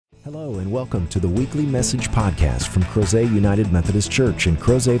Hello and welcome to the weekly message podcast from Crozet United Methodist Church in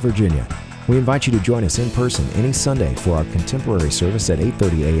Crozet, Virginia. We invite you to join us in person any Sunday for our contemporary service at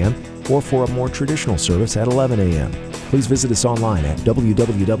 8:30 a.m. or for a more traditional service at 11 a.m. Please visit us online at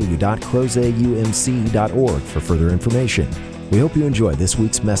www.crozetumc.org for further information. We hope you enjoy this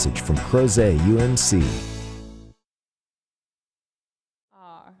week's message from Crozet UMC.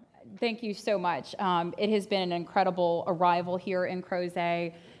 Thank you so much. It has been an incredible arrival here in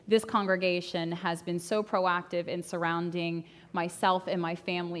Crozet. This congregation has been so proactive in surrounding myself and my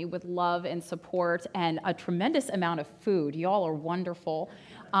family with love and support and a tremendous amount of food. Y'all are wonderful.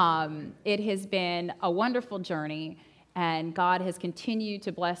 It has been a wonderful journey, and God has continued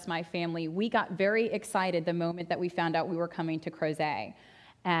to bless my family. We got very excited the moment that we found out we were coming to Crozet.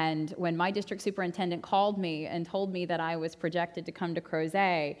 And when my district superintendent called me and told me that I was projected to come to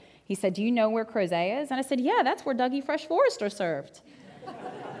Crozet, he said, "Do you know where Crozet is?" And I said, "Yeah, that's where Dougie Fresh Forrest are served."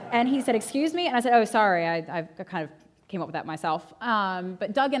 And he said, "Excuse me?" And I said, "Oh, sorry, I kind of came up with that myself."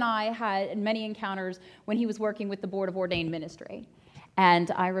 But Doug and I had many encounters when he was working with the Board of Ordained Ministry.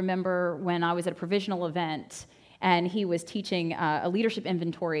 And I remember when I was at a provisional event, and he was teaching a leadership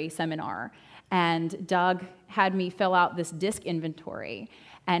inventory seminar. And Doug had me fill out this disc inventory.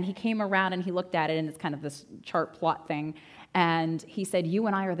 And he came around and he looked at it, and it's kind of this chart plot thing. And he said, "You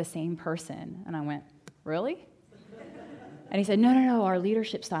and I are the same person." And I went, "Really?" And he said, No, our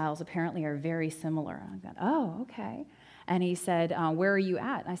leadership styles apparently are very similar. And I thought, "Oh, okay." And he said, "Where are you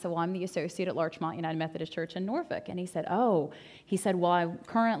at?" And I said, "Well, I'm the associate at Larchmont United Methodist Church in Norfolk." And he said, "Oh." He said, "Well, I'm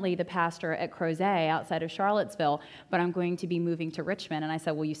currently the pastor at Crozet outside of Charlottesville, but I'm going to be moving to Richmond." And I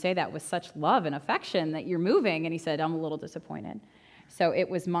said, "Well, you say that with such love and affection that you're moving." And he said, "I'm a little disappointed." So it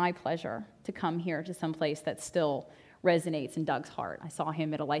was my pleasure to come here to some place that still resonates in Doug's heart. I saw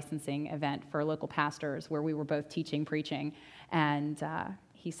him at a licensing event for local pastors where we were both preaching, and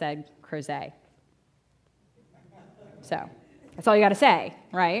he said, "Crozet." So that's all you got to say,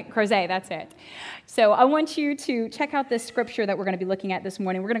 right? Crozet, that's it. So I want you to check out this scripture that we're going to be looking at this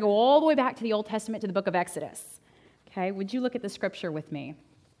morning. We're going to go all the way back to the Old Testament to the book of Exodus. Okay, would you look at the scripture with me?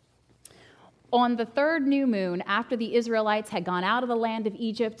 On the third new moon, after the Israelites had gone out of the land of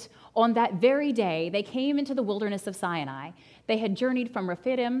Egypt, on that very day, they came into the wilderness of Sinai. They had journeyed from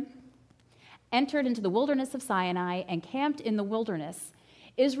Rephidim, entered into the wilderness of Sinai, and camped in the wilderness.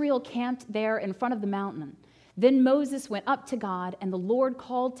 Israel camped there in front of the mountain. Then Moses went up to God, and the Lord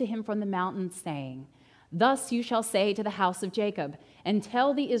called to him from the mountain, saying, "Thus you shall say to the house of Jacob, and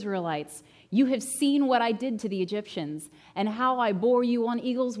tell the Israelites, you have seen what I did to the Egyptians, and how I bore you on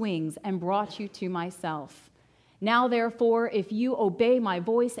eagle's wings and brought you to myself. Now, therefore, if you obey my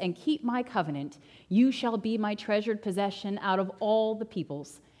voice and keep my covenant, you shall be my treasured possession out of all the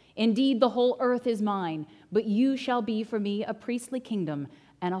peoples. Indeed, the whole earth is mine, but you shall be for me a priestly kingdom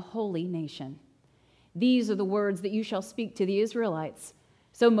and a holy nation. These are the words that you shall speak to the Israelites."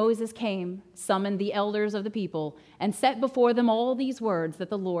 So Moses came, summoned the elders of the people, and set before them all these words that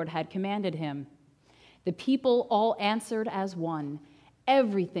the Lord had commanded him. The people all answered as one,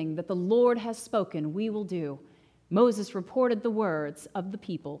 "Everything that the Lord has spoken we will do." Moses reported the words of the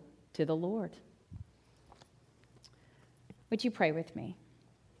people to the Lord. Would you pray with me?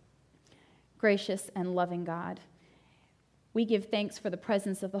 Gracious and loving God, we give thanks for the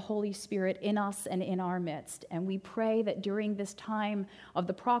presence of the Holy Spirit in us and in our midst, and we pray that during this time of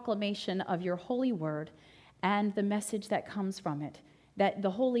the proclamation of your holy word and the message that comes from it, that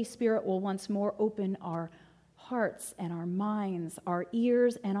the Holy Spirit will once more open our hearts and our minds, our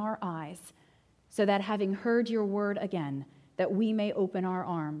ears and our eyes, so that having heard your word again, that we may open our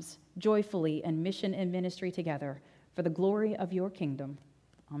arms joyfully in mission and ministry together for the glory of your kingdom.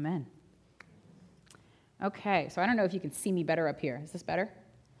 Amen. Okay, so I don't know if you can see me better up here. Is this better?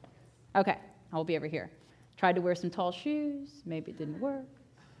 Okay, I'll be over here. Tried to wear some tall shoes. Maybe it didn't work.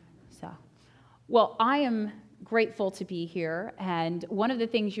 Well, I am grateful to be here, and one of the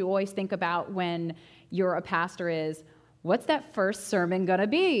things you always think about when you're a pastor is, what's that first sermon going to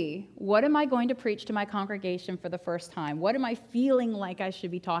be? What am I going to preach to my congregation for the first time? What am I feeling like I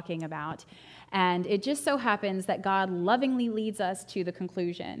should be talking about? And it just so happens that God lovingly leads us to the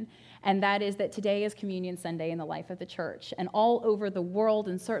conclusion, and that is that today is Communion Sunday in the life of the church. And all over the world,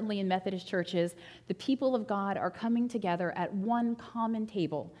 and certainly in Methodist churches, the people of God are coming together at one common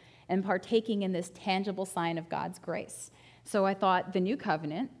table and partaking in this tangible sign of God's grace. So I thought, the new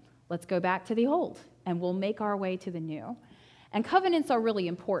covenant, let's go back to the old, and we'll make our way to the new. And covenants are really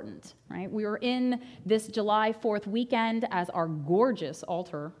important, right? We were in this July 4th weekend, as our gorgeous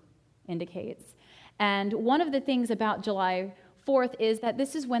altar indicates. And one of the things about July 4th is that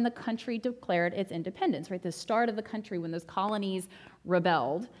this is when the country declared its independence, right? The start of the country, when those colonies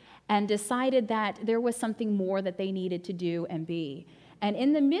rebelled and decided that there was something more that they needed to do and be. And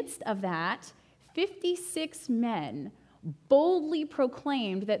in the midst of that, 56 men boldly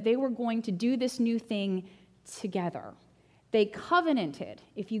proclaimed that they were going to do this new thing together. They covenanted.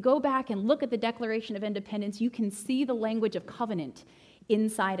 If you go back and look at the Declaration of Independence, you can see the language of covenant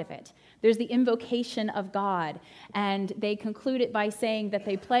inside of it. There's the invocation of God, and they conclude it by saying that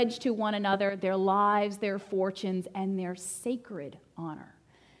they pledge to one another their lives, their fortunes, and their sacred honor.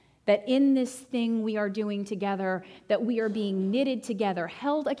 That in this thing we are doing together, that we are being knitted together,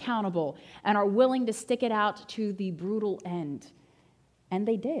 held accountable, and are willing to stick it out to the brutal end. And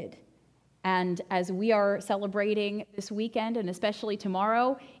they did. And as we are celebrating this weekend, and especially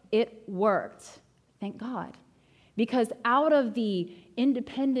tomorrow, it worked. Thank God. Because out of the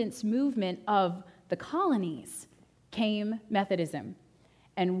independence movement of the colonies came Methodism.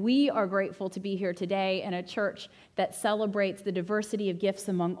 And we are grateful to be here today in a church that celebrates the diversity of gifts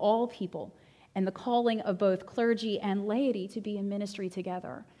among all people and the calling of both clergy and laity to be in ministry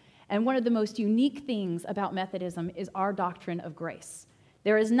together. And one of the most unique things about Methodism is our doctrine of grace.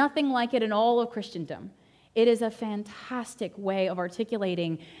 There is nothing like it in all of Christendom. It is a fantastic way of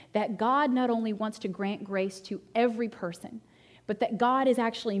articulating that God not only wants to grant grace to every person, but that God is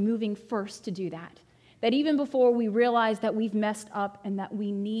actually moving first to do that. That even before we realize that we've messed up and that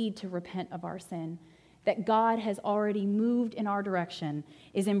we need to repent of our sin, that God has already moved in our direction,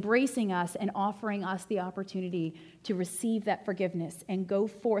 is embracing us and offering us the opportunity to receive that forgiveness and go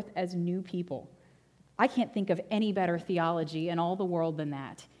forth as new people. I can't think of any better theology in all the world than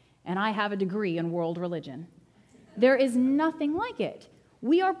that, and I have a degree in world religion. There is nothing like it.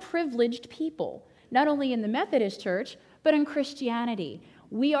 We are privileged people, not only in the Methodist Church, but in Christianity.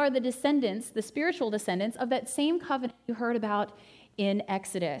 We are the descendants, the spiritual descendants of that same covenant you heard about in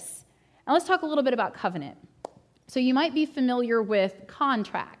Exodus. Now let's talk a little bit about covenant. So you might be familiar with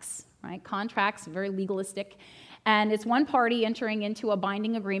contracts, right? Contracts, very legalistic. And it's one party entering into a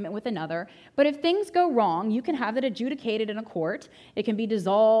binding agreement with another. But if things go wrong, you can have it adjudicated in a court. It can be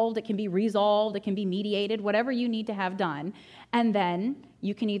dissolved, it can be resolved, it can be mediated, whatever you need to have done. And then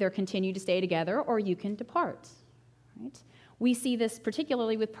you can either continue to stay together or you can depart, right? We see this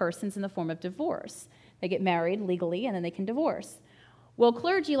particularly with persons in the form of divorce. They get married legally and then they can divorce. Well,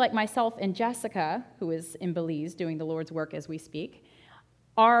 clergy like myself and Jessica, who is in Belize doing the Lord's work as we speak,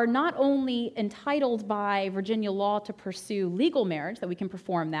 are not only entitled by Virginia law to pursue legal marriage, that we can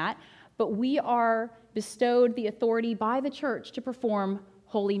perform that, but we are bestowed the authority by the church to perform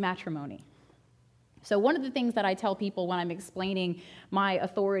holy matrimony. So one of the things that I tell people when I'm explaining my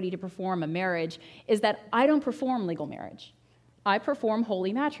authority to perform a marriage is that I don't perform legal marriage. I perform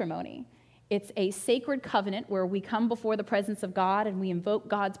holy matrimony. It's a sacred covenant where we come before the presence of God and we invoke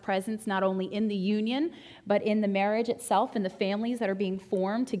God's presence not only in the union, but in the marriage itself and the families that are being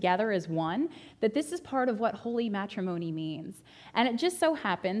formed together as one, that this is part of what holy matrimony means. And it just so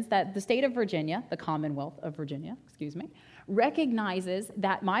happens that the state of Virginia, the Commonwealth of Virginia, recognizes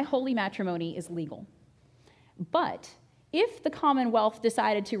that my holy matrimony is legal. But if the Commonwealth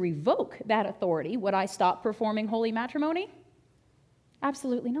decided to revoke that authority, would I stop performing holy matrimony?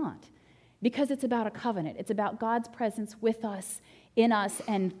 Absolutely not. Because it's about a covenant. It's about God's presence with us, in us,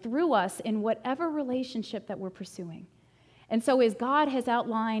 and through us in whatever relationship that we're pursuing. And so as God has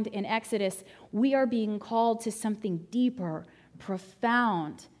outlined in Exodus, we are being called to something deeper,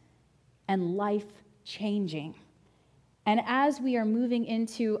 profound, and life-changing. And as we are moving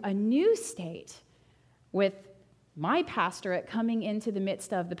into a new state with my pastorate coming into the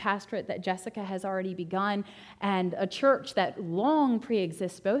midst of the pastorate that Jessica has already begun and a church that long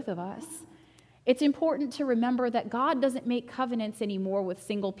pre-exists both of us, it's important to remember that God doesn't make covenants anymore with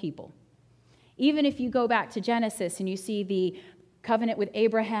single people. Even if you go back to Genesis and you see the covenant with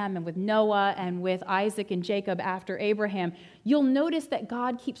Abraham and with Noah and with Isaac and Jacob after Abraham, you'll notice that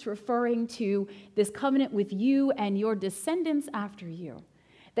God keeps referring to this covenant with you and your descendants after you.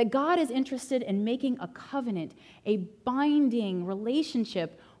 That God is interested in making a covenant, a binding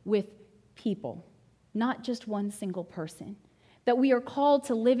relationship with people, not just one single person. That we are called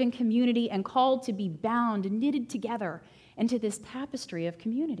to live in community and called to be bound, knitted together into this tapestry of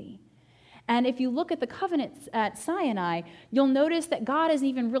community. And if you look at the covenants at Sinai, you'll notice that God isn't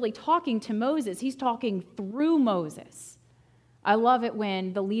even really talking to Moses. He's talking through Moses. I love it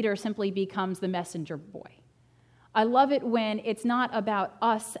when the leader simply becomes the messenger boy. I love it when it's not about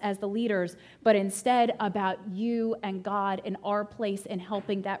us as the leaders, but instead about you and God and our place in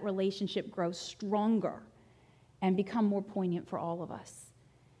helping that relationship grow stronger and become more poignant for all of us.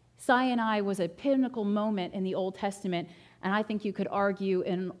 Sinai was a pinnacle moment in the Old Testament, and I think you could argue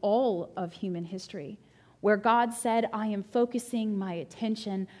in all of human history, where God said, I am focusing my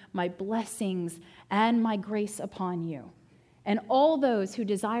attention, my blessings, and my grace upon you. And all those who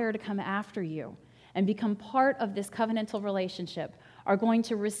desire to come after you and become part of this covenantal relationship are going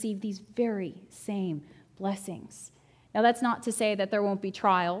to receive these very same blessings. Now, that's not to say that there won't be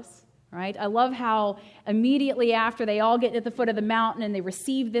trials, right? I love how immediately after they all get to the foot of the mountain and they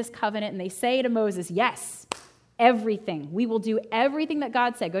receive this covenant and they say to Moses, yes, everything. We will do everything that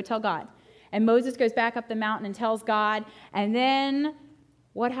God said. Go tell God. And Moses goes back up the mountain and tells God. And then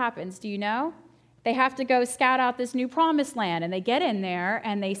what happens? Do you know? They have to go scout out this new promised land. And they get in there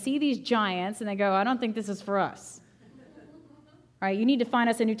and they see these giants and they go, I don't think this is for us. All right, you need to find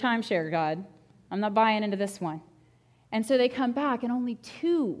us a new timeshare, God. I'm not buying into this one. And so they come back and only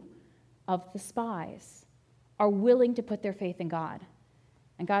 2 of the spies are willing to put their faith in God.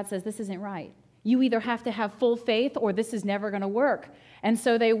 And God says, this isn't right. You either have to have full faith or this is never going to work. And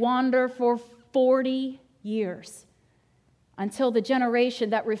so they wander for 40 years until the generation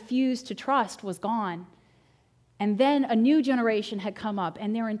that refused to trust was gone. And then a new generation had come up,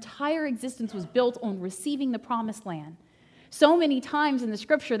 and their entire existence was built on receiving the promised land. So many times in the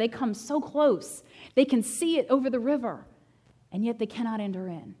scripture, they come so close. They can see it over the river, and yet they cannot enter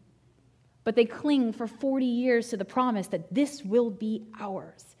in. But they cling for 40 years to the promise that this will be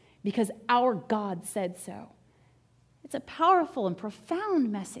ours because our God said so. It's a powerful and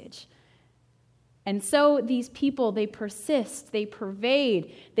profound message. And so these people, they persist, they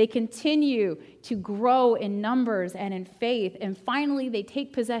pervade, they continue to grow in numbers and in faith, and finally they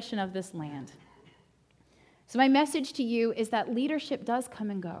take possession of this land. So my message to you is that leadership does come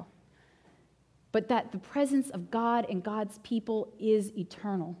and go, but that the presence of God and God's people is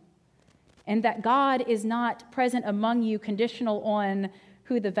eternal, and that God is not present among you conditional on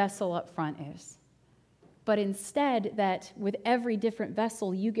who the vessel up front is, but instead that with every different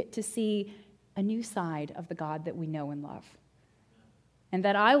vessel you get to see a new side of the God that we know and love, and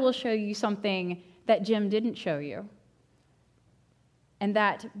that I will show you something that Jim didn't show you. And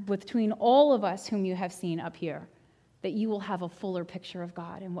that between all of us whom you have seen up here, that you will have a fuller picture of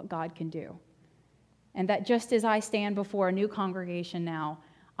God and what God can do. And that just as I stand before a new congregation now,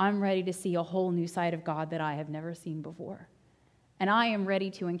 I'm ready to see a whole new side of God that I have never seen before. And I am ready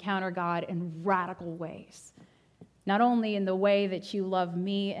to encounter God in radical ways. Not only in the way that you love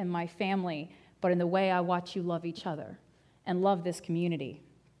me and my family, but in the way I watch you love each other and love this community.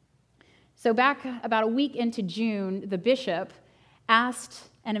 So back about a week into June, the bishop asked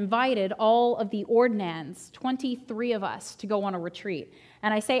and invited all of the ordinands, 23 of us, to go on a retreat.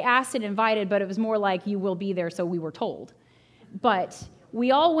 And I say asked and invited, but it was more like you will be there, so we were told. But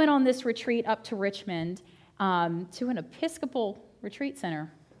we all went on this retreat up to Richmond to an Episcopal retreat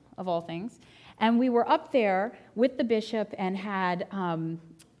center, of all things. And we were up there with the bishop and had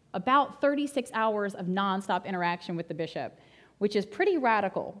about 36 hours of nonstop interaction with the bishop, which is pretty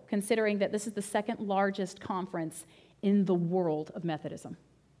radical, considering that this is the second largest conference in the world of Methodism.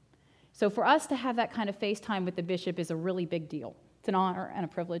 So for us to have that kind of FaceTime with the bishop is a really big deal. It's an honor and a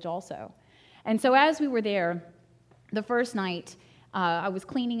privilege also. And so as we were there, the first night, I was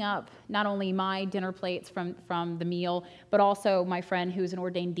cleaning up not only my dinner plates from the meal, but also my friend who's an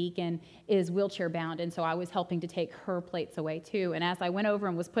ordained deacon is wheelchair bound, and so I was helping to take her plates away too. And as I went over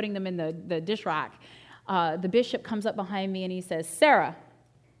and was putting them in the dish rack, the bishop comes up behind me and he says, "Sarah."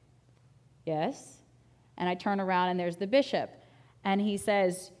 "Yes?" And I turn around and there's the bishop. And he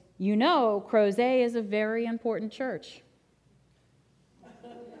says, "You know, Crozet is a very important church."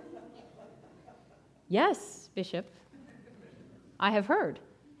 "Yes, Bishop, I have heard."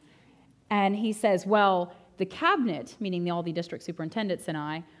 And he says, "Well, the cabinet," meaning all the district superintendents and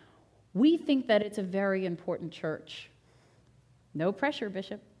I, "we think that it's a very important church." "No pressure,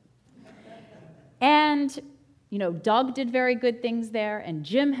 Bishop." And Doug did very good things there, and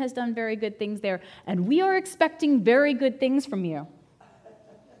Jim has done very good things there, and we are expecting very good things from you.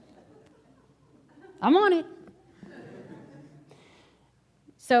 I'm on it.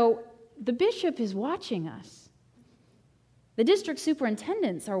 So the bishop is watching us. The district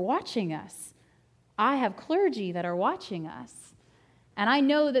superintendents are watching us. I have clergy that are watching us. And I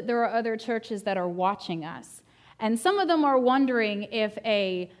know that there are other churches that are watching us. And some of them are wondering if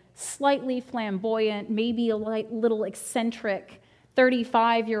a slightly flamboyant, maybe a little eccentric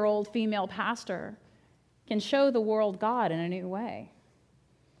 35-year-old female pastor can show the world God in a new way.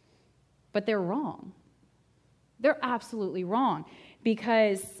 But they're wrong. They're absolutely wrong,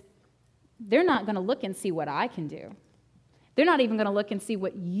 because they're not going to look and see what I can do. They're not even going to look and see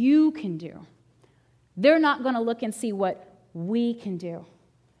what you can do. They're not going to look and see what we can do.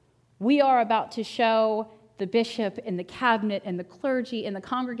 We are about to show the bishop and the cabinet and the clergy and the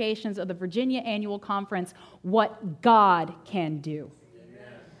congregations of the Virginia Annual Conference what God can do.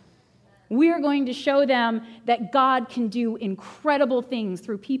 We are going to show them that God can do incredible things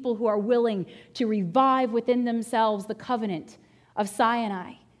through people who are willing to revive within themselves the covenant of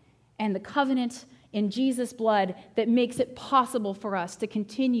Sinai and the covenant in Jesus' blood that makes it possible for us to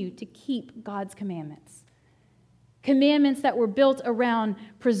continue to keep God's commandments. Commandments that were built around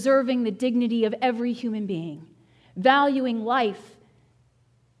preserving the dignity of every human being, valuing life,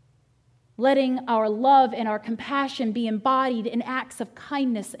 letting our love and our compassion be embodied in acts of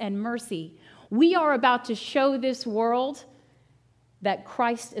kindness and mercy. We are about to show this world that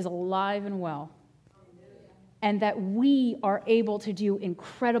Christ is alive and well, and that we are able to do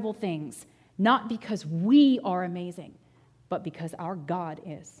incredible things, not because we are amazing, but because our God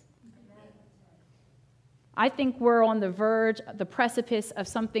is. I think we're on the verge, the precipice of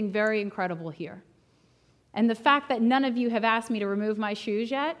something very incredible here. And the fact that none of you have asked me to remove my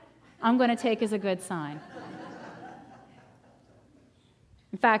shoes yet, I'm going to take as a good sign.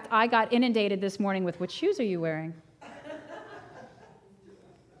 In fact, I got inundated this morning with, "What shoes are you wearing?"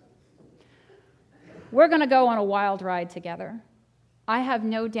 We're going to go on a wild ride together. I have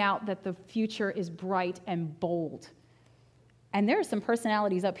no doubt that the future is bright and bold. And there are some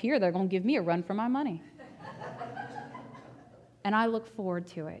personalities up here that are going to give me a run for my money. And I look forward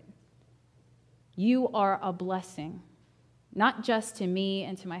to it. You are a blessing, not just to me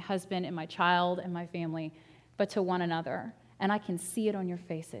and to my husband and my child and my family, but to one another. And I can see it on your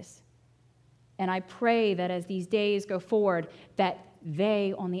faces. And I pray that as these days go forward, that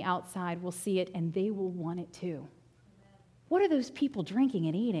they on the outside will see it and they will want it too. What are those people drinking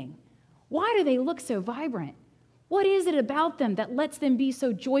and eating? Why do they look so vibrant? What is it about them that lets them be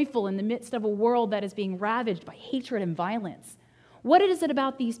so joyful in the midst of a world that is being ravaged by hatred and violence? What is it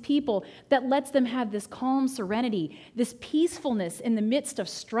about these people that lets them have this calm serenity, this peacefulness in the midst of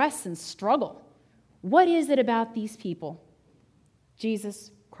stress and struggle? What is it about these people?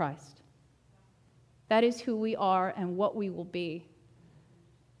 Jesus Christ. That is who we are and what we will be.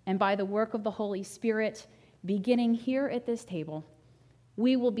 And by the work of the Holy Spirit, beginning here at this table,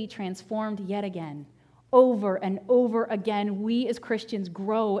 we will be transformed yet again. Over and over again, we as Christians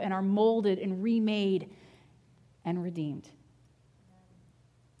grow and are molded and remade and redeemed.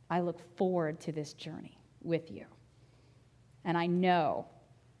 I look forward to this journey with you. And I know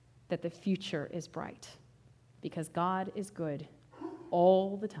that the future is bright because God is good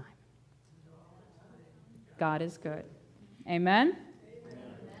all the time. God is good. Amen?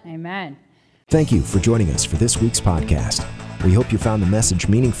 Amen. Thank you for joining us for this week's podcast. We hope you found the message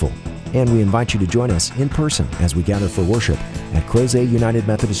meaningful, and we invite you to join us in person as we gather for worship at Crozet United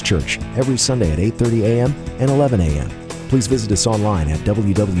Methodist Church every Sunday at 8:30 a.m. and 11 a.m. Please visit us online at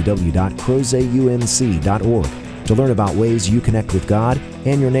www.crozetumc.org to learn about ways you connect with God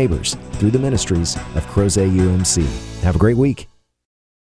and your neighbors through the ministries of Crozet UMC. Have a great week.